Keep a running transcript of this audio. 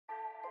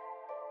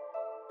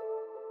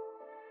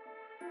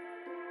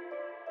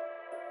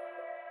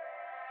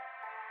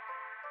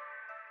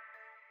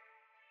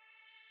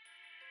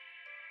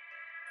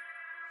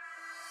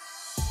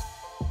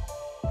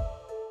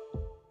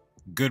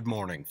Good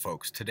morning,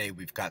 folks. Today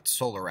we've got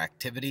solar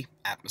activity,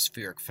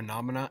 atmospheric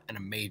phenomena, and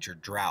a major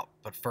drought.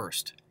 But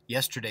first,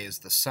 yesterday as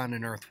the sun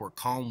and earth were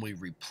calm, we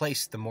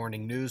replaced the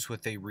morning news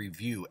with a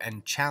review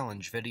and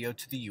challenge video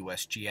to the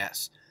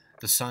USGS.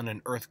 The sun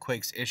and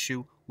earthquakes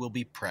issue will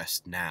be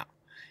pressed now.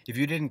 If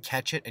you didn't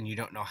catch it and you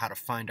don't know how to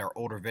find our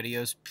older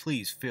videos,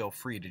 please feel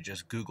free to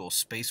just Google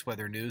Space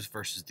Weather News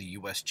versus the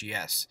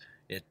USGS.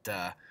 It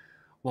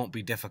won't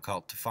be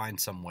difficult to find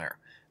somewhere.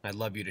 I'd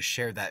love you to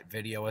share that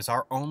video, as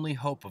our only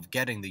hope of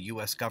getting the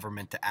U.S.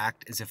 government to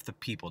act is if the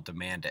people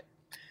demand it.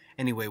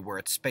 Anyway, we're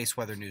at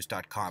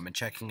spaceweathernews.com and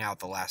checking out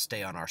the last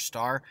day on our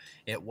star.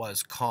 It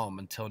was calm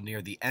until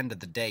near the end of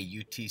the day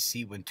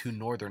UTC when two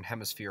northern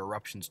hemisphere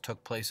eruptions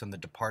took place on the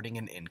departing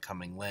and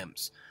incoming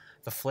limbs.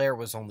 The flare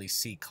was only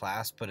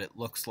C-class, but it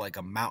looks like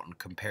a mountain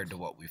compared to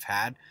what we've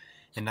had.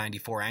 In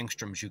 94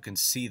 angstroms, you can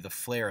see the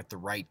flare at the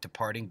right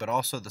departing, but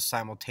also the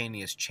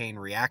simultaneous chain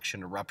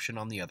reaction eruption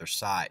on the other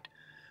side.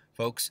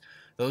 Folks,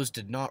 those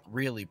did not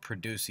really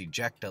produce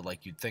ejecta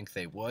like you'd think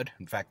they would.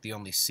 In fact, the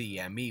only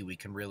CME we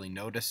can really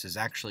notice is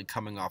actually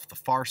coming off the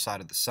far side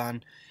of the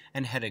sun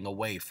and heading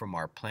away from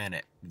our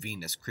planet,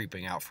 Venus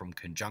creeping out from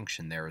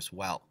conjunction there as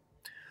well.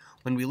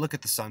 When we look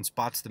at the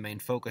sunspots, the main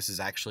focus has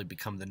actually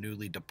become the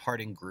newly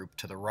departing group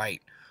to the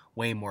right,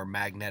 way more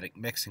magnetic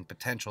mixing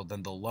potential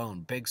than the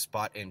lone big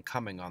spot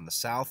incoming on the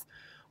south.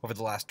 Over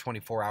the last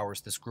 24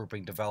 hours, this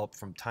grouping developed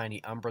from tiny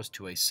umbras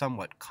to a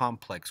somewhat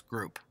complex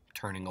group,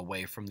 turning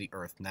away from the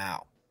Earth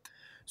now.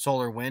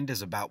 Solar wind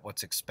is about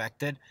what's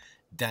expected,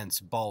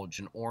 dense bulge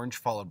in orange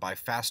followed by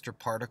faster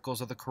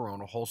particles of the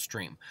coronal hole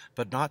stream,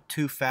 but not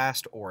too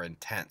fast or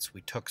intense.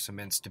 We took some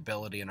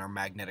instability in our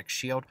magnetic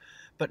shield,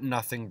 but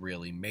nothing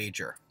really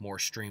major. More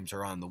streams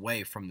are on the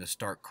way from this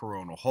dark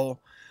coronal hole.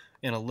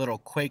 In a little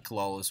quake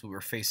lull as we were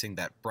facing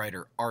that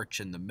brighter arch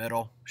in the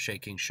middle.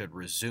 Shaking should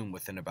resume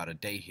within about a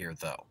day here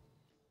though.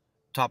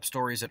 Top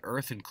stories at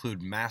Earth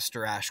include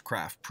Master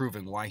Ashcraft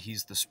proving why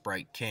he's the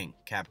Sprite King,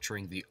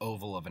 capturing the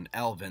oval of an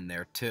ELVE in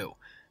there too.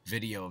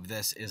 Video of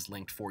this is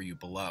linked for you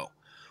below.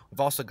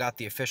 We've also got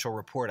the official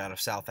report out of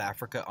South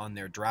Africa on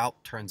their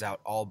drought. Turns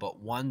out all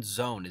but one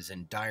zone is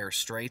in dire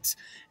straits,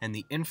 and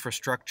the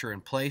infrastructure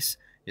in place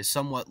is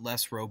somewhat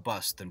less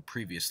robust than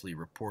previously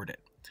reported.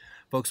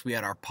 Folks, we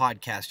had our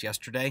podcast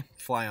yesterday,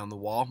 Fly on the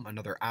Wall,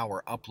 another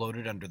hour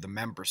uploaded under the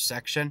members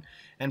section.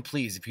 And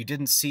please, if you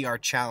didn't see our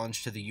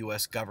challenge to the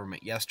U.S.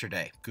 government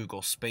yesterday,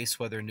 Google Space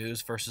Weather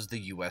News versus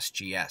the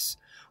USGS.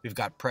 We've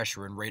got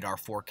pressure and radar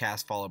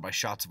forecast followed by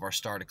shots of our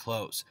star to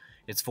close.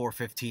 It's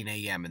 4:15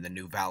 a.m. in the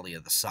new Valley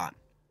of the Sun.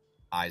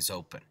 Eyes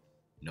open,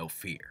 no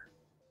fear.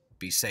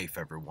 Be safe,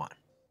 everyone.